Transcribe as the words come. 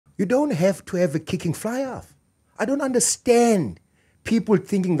You don't have to have a kicking fly-half. I don't understand people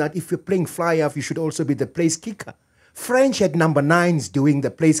thinking that if you're playing fly-half, you should also be the place kicker. French had number 9s doing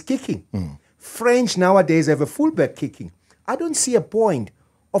the place kicking. French nowadays have a fullback kicking. I don't see a point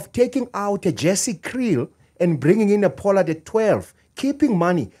of taking out a Jesse Creel and bringing in a Pollard at 12, keeping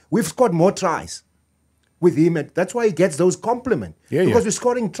money. We've scored more tries with him. That's why he gets those compliments. Because we're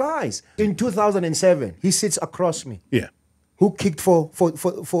scoring tries. In 2007, he sits across me. Yeah. Who kicked for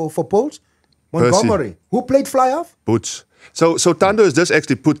Poles? Montgomery. Percy. Who played fly-half? Boots. So Thando has just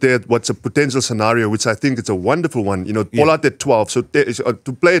actually put there what's a potential scenario, which I think it's a wonderful one. You know, Pollard at 12. So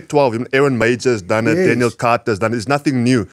to play at 12, Aaron Major has done it, Daniel Carter has done it. It's nothing new.